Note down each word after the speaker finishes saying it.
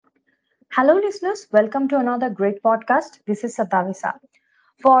Hello, listeners. Welcome to another great podcast. This is Satavisa.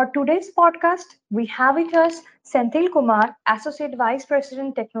 For today's podcast, we have with us Senthil Kumar, Associate Vice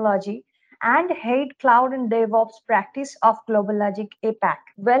President Technology and Head Cloud and DevOps Practice of GlobalLogic APAC.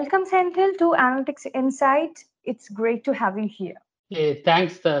 Welcome, Senthil, to Analytics Insight. It's great to have you here. Hey,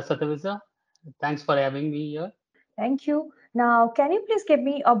 thanks, Satavisa. Thanks for having me here. Thank you. Now, can you please give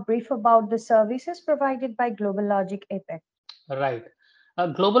me a brief about the services provided by GlobalLogic APAC? Right.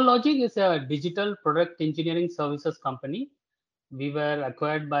 GlobalLogic is a digital product engineering services company. We were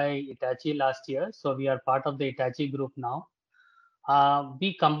acquired by Hitachi last year, so we are part of the Hitachi group now.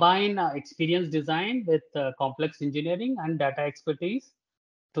 We combine experience design with complex engineering and data expertise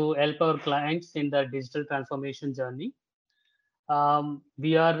to help our clients in the digital transformation journey.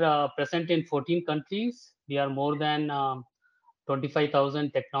 We are present in 14 countries. We are more than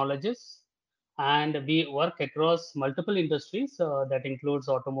 25,000 technologists, and we work across multiple industries that includes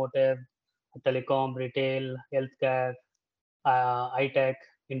automotive, telecom, retail, healthcare, high-tech,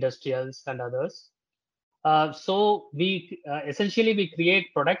 industrials, and others. So we essentially we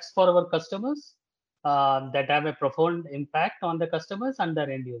create products for our customers that have a profound impact on the customers and their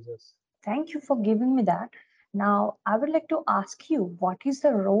end users. Thank you for giving me that. Now, I would like to ask you what is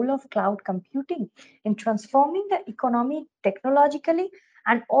the role of cloud computing in transforming the economy technologically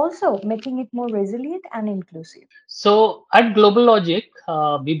and also making it more resilient and inclusive? So at GlobalLogic,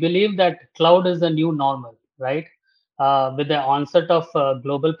 we believe that cloud is the new normal, right? With the onset of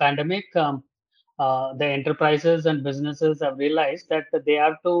global pandemic, the enterprises and businesses have realized that they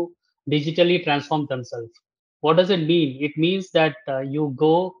have to digitally transform themselves. What does it mean? It means that you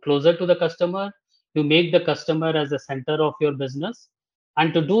go closer to the customer, you make the customer as the center of your business,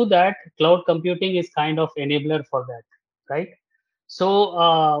 and to do that, cloud computing is kind of enabler for that, right?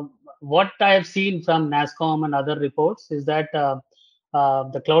 So, what I have seen from NASCOM and other reports is that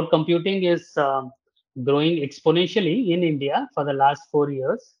the cloud computing is growing exponentially in India for the last 4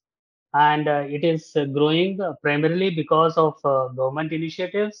 years. And it is growing primarily because of government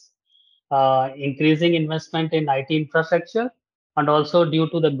initiatives, increasing investment in IT infrastructure, and also due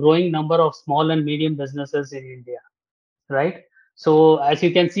to the growing number of small and medium businesses in India, right? So as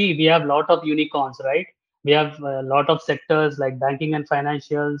you can see, we have a lot of unicorns, right? We have a lot of sectors like banking and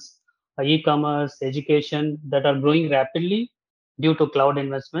financials, e-commerce, education that are growing rapidly due to cloud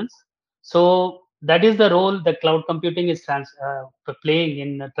investments. So that is the role that cloud computing is playing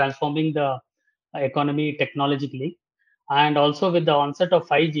in transforming the economy technologically. And also with the onset of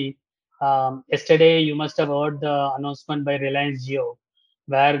 5G, yesterday you must have heard the announcement by Reliance Jio,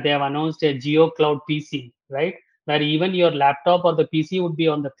 where they have announced a Jio Cloud PC, right? Where even your laptop or the PC would be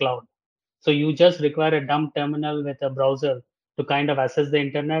on the cloud. So you just require a dumb terminal with a browser to kind of access the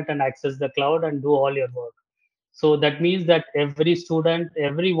internet and access the cloud and do all your work. So that means that every student,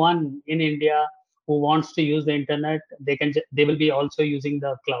 everyone in India who wants to use the internet, they will be also using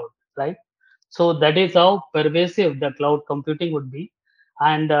the cloud, right? So that is how pervasive the cloud computing would be,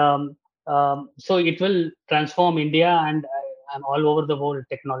 and so it will transform India and all over the world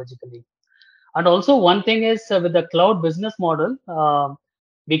technologically. And also, one thing is with the cloud business model,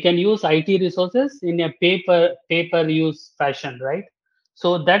 we can use IT resources in a pay per use fashion, right?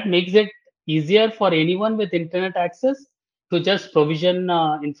 So that makes it easier for anyone with internet access to just provision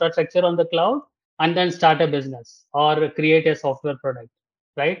infrastructure on the cloud and then start a business or create a software product,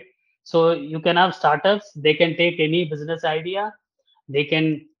 right? So you can have startups; they can take any business idea, they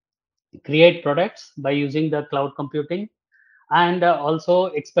can create products by using the cloud computing, and also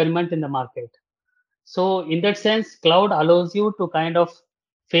experiment in the market. So in that sense, cloud allows you to kind of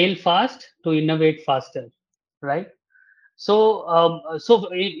fail fast to innovate faster, right? So,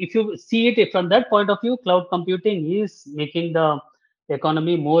 if you see it from that point of view, cloud computing is making the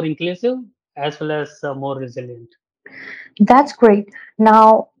economy more inclusive as well as more resilient. That's great.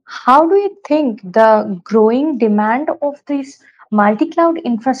 Now, how do you think the growing demand of these multi cloud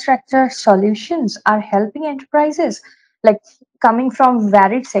infrastructure solutions are helping enterprises, like coming from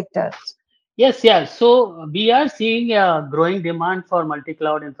varied sectors? Yes, yeah. So we are seeing a growing demand for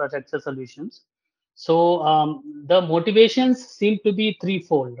multi-cloud infrastructure solutions. So the motivations seem to be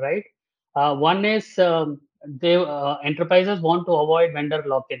threefold, right? One is they enterprises want to avoid vendor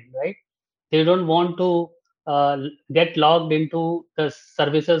lock-in, right? They don't want to get logged into the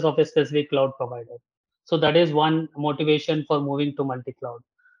services of a specific cloud provider. So that is one motivation for moving to multi-cloud.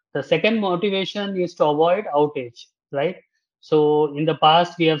 The second motivation is to avoid outage, right? So in the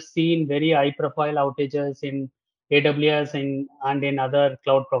past, we have seen very high profile outages in AWS and in other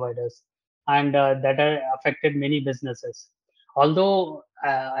cloud providers, and that have affected many businesses. Although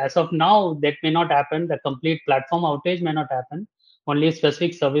as of now, that may not happen, the complete platform outage may not happen, Only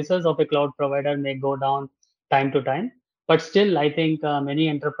specific services of a cloud provider may go down time to time. But still, I think many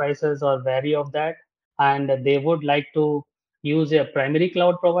enterprises are wary of that, and they would like to use a primary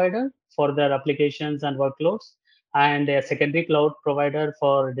cloud provider for their applications and workloads, and a secondary cloud provider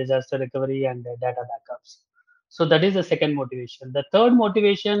for disaster recovery and data backups. So that is the second motivation. The third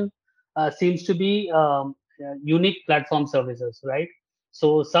motivation seems to be unique platform services, right?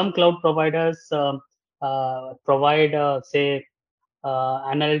 So some cloud providers provide, say,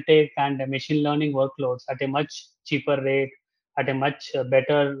 analytic and machine learning workloads at a much cheaper rate, at a much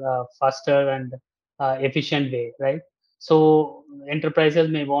better, faster, and efficient way, right? So enterprises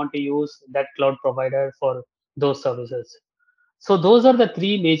may want to use that cloud provider for those services. So those are the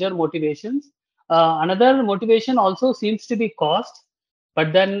three major motivations. Another motivation also seems to be cost,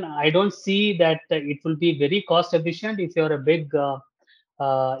 but then I don't see that it will be very cost efficient if you're a big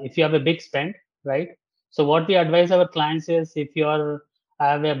if you have a big spend, right? So what we advise our clients is, if you are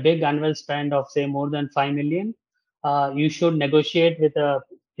have a big annual spend of say more than 5 million, you should negotiate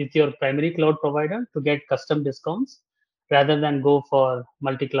with your primary cloud provider to get custom discounts rather than go for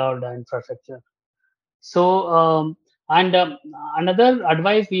multi-cloud infrastructure. So, and another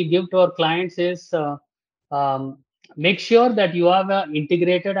advice we give to our clients is, um, make sure that you have an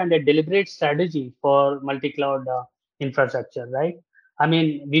integrated and a deliberate strategy for multi-cloud infrastructure, right? I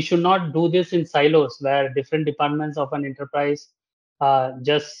mean, we should not do this in silos where different departments of an enterprise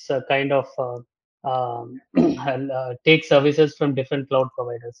just kind of take services from different cloud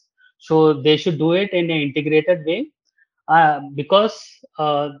providers. So they should do it in an integrated way, because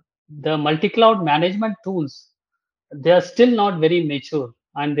the multi-cloud management tools, they are still not very mature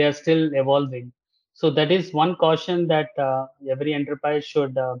and they are still evolving. So that is one caution that every enterprise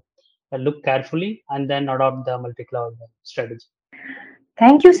should look carefully and then adopt the multi-cloud strategy.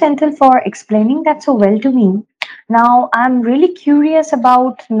 Thank you, Senthil, for explaining that so well to me. Now, I'm really curious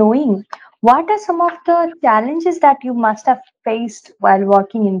about knowing what are some of the challenges that you must have faced while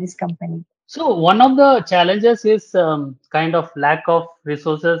working in this company. So one of the challenges is kind of lack of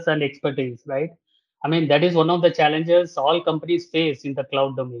resources and expertise, right? I mean, that is one of the challenges all companies face in the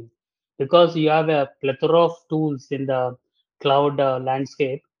cloud domain, because you have a plethora of tools in the cloud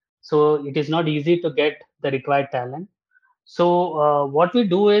landscape. So it is not easy to get the required talent. So what we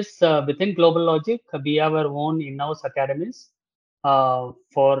do is, within GlobalLogic, we have our own in-house academies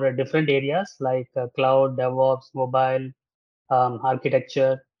for different areas like cloud, DevOps, mobile,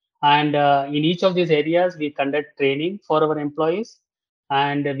 architecture. And in each of these areas, we conduct training for our employees.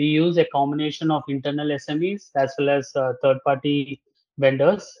 And we use a combination of internal SMEs as well as third party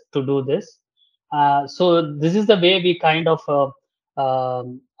vendors to do this. So this is the way we kind of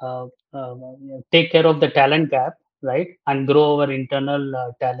um, uh, uh, take care of the talent gap, right? And grow our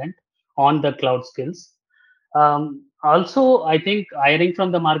internal talent on the cloud skills. Also, I think hiring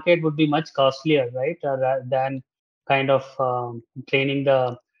from the market would be much costlier, right, than kind of training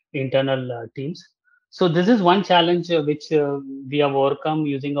the internal teams. So this is one challenge which we have overcome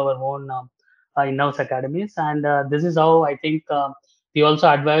using our own in-house academies, and this is how I think we also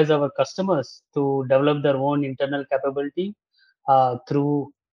advise our customers to develop their own internal capability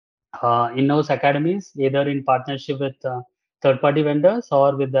through in-house academies, either in partnership with third-party vendors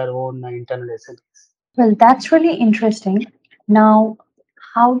or with their own internal SMEs. Well, that's really interesting. Now,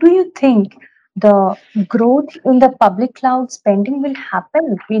 how do you think the growth in the public cloud spending will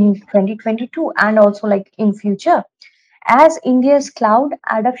happen in 2022 and also like in future, as India's cloud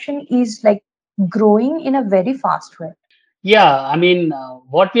adoption is like growing in a very fast way? Yeah, I mean,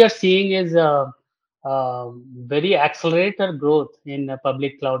 what we are seeing is very accelerated growth in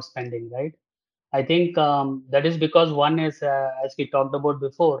public cloud spending, right? I think that is because one is, as we talked about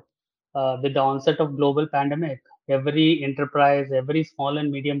before, with the onset of global pandemic, every enterprise, every small and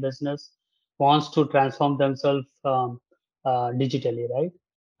medium business wants to transform themselves digitally, right?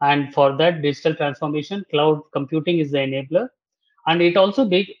 And for that digital transformation, cloud computing is the enabler, and it also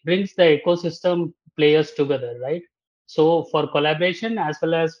brings the ecosystem players together, right? So for collaboration as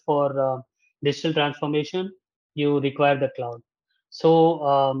well as for digital transformation, you require the cloud.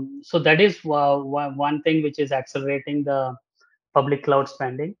 So so that is one thing which is accelerating the public cloud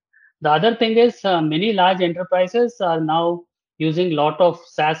spending. The other thing is, many large enterprises are now using lot of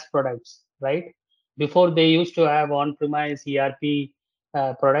SaaS products, right? Before they used to have on-premise ERP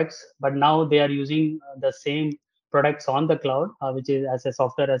products, but now they are using the same products on the cloud, which is as a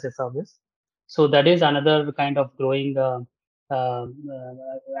software as a service. So that is another kind of growing,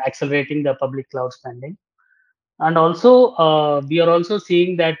 accelerating the public cloud spending. And also, we are also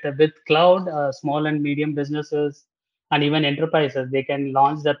seeing that with cloud, small and medium businesses and even enterprises, they can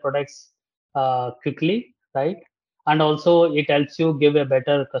launch their products quickly, right? and also it helps you give a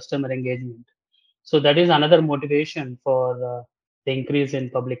better customer engagement. So that is another motivation for the increase in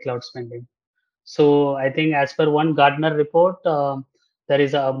public cloud spending. So I think as per one Gartner report, there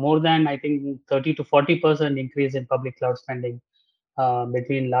is a more than I think 30 to 40% increase in public cloud spending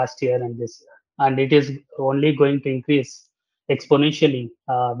between last year and this year, and it is only going to increase exponentially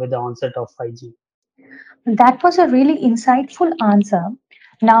with the onset of 5G. That was a really insightful answer.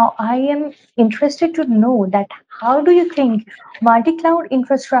 Now, I am interested to know that how do you think multi-cloud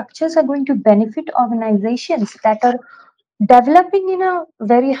infrastructures are going to benefit organizations that are developing in a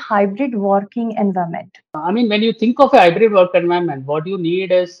very hybrid working environment? I mean, when you think of a hybrid work environment, what you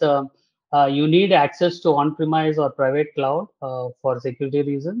need is you need access to on-premise or private cloud for security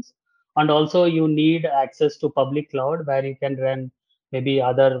reasons, and also you need access to public cloud where you can run maybe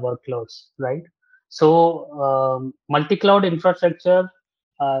other workloads, right? So, multi-cloud infrastructure,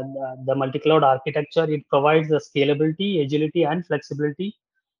 the multi-cloud architecture, it provides the scalability, agility, and flexibility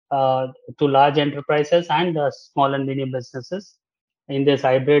uh, to large enterprises and small and medium businesses in this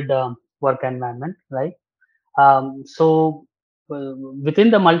hybrid work environment, right? So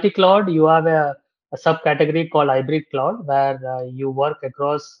within the multi-cloud, you have a subcategory called hybrid cloud, where you work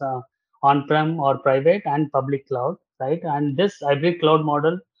across on-prem or private and public cloud, right? And this hybrid cloud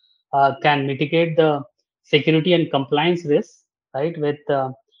model can mitigate the security and compliance risks, right? With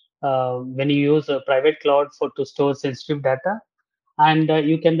when you use a private cloud for to store sensitive data, and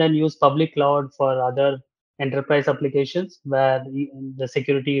you can then use public cloud for other enterprise applications where the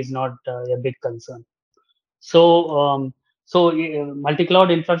security is not a big concern. So, multi-cloud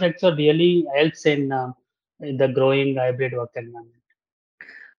infrastructure really helps in the growing hybrid work environment.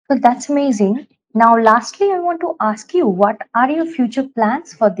 So that's amazing. Now, lastly, I want to ask you, what are your future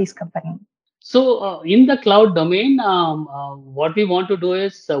plans for this company? So, in the cloud domain, what we want to do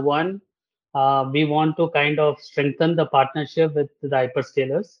is one, we want to kind of strengthen the partnership with the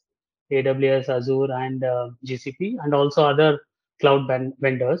hyperscalers, AWS, Azure, and GCP, and also other cloud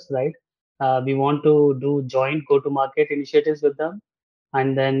vendors, right? We want to do joint go-to-market initiatives with them,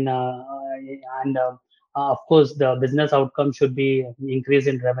 and then and of course the business outcome should be increase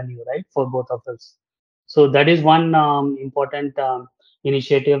in revenue, right, for both of us. So that is one important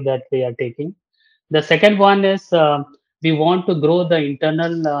initiative that we are taking. The second one is we want to grow the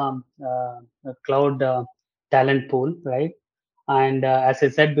internal cloud talent pool, right? And as I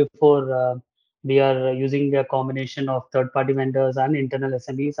said before, we are using a combination of third-party vendors and internal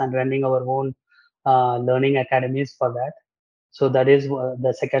SMEs and running our own learning academies for that. So that is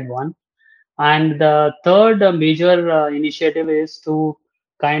the second one. And the third major initiative is to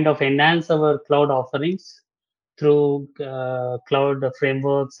kind of enhance our cloud offerings through cloud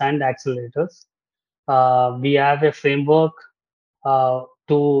frameworks and accelerators. We have a framework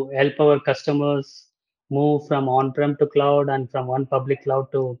to help our customers move from on-prem to cloud and from one public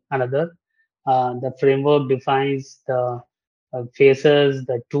cloud to another. The framework defines the phases,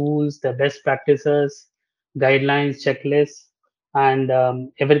 the tools, the best practices, guidelines, checklists, and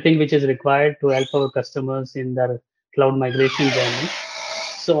everything which is required to help our customers in their cloud migration journey.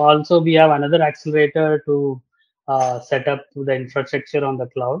 So also we have another accelerator to set up the infrastructure on the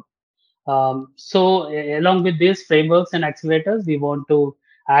cloud. Along with these frameworks and accelerators, we want to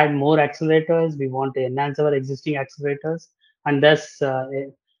add more accelerators. We want to enhance our existing accelerators, and thus,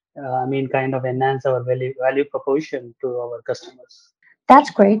 I mean, kind of enhance our value proposition to our customers. That's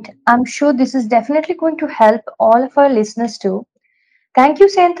great. I'm sure this is definitely going to help all of our listeners too. Thank you,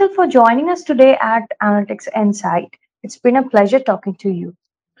 Senthil, for joining us today at Analytics Insight. It's been a pleasure talking to you.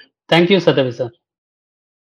 Thank you, Satavisa.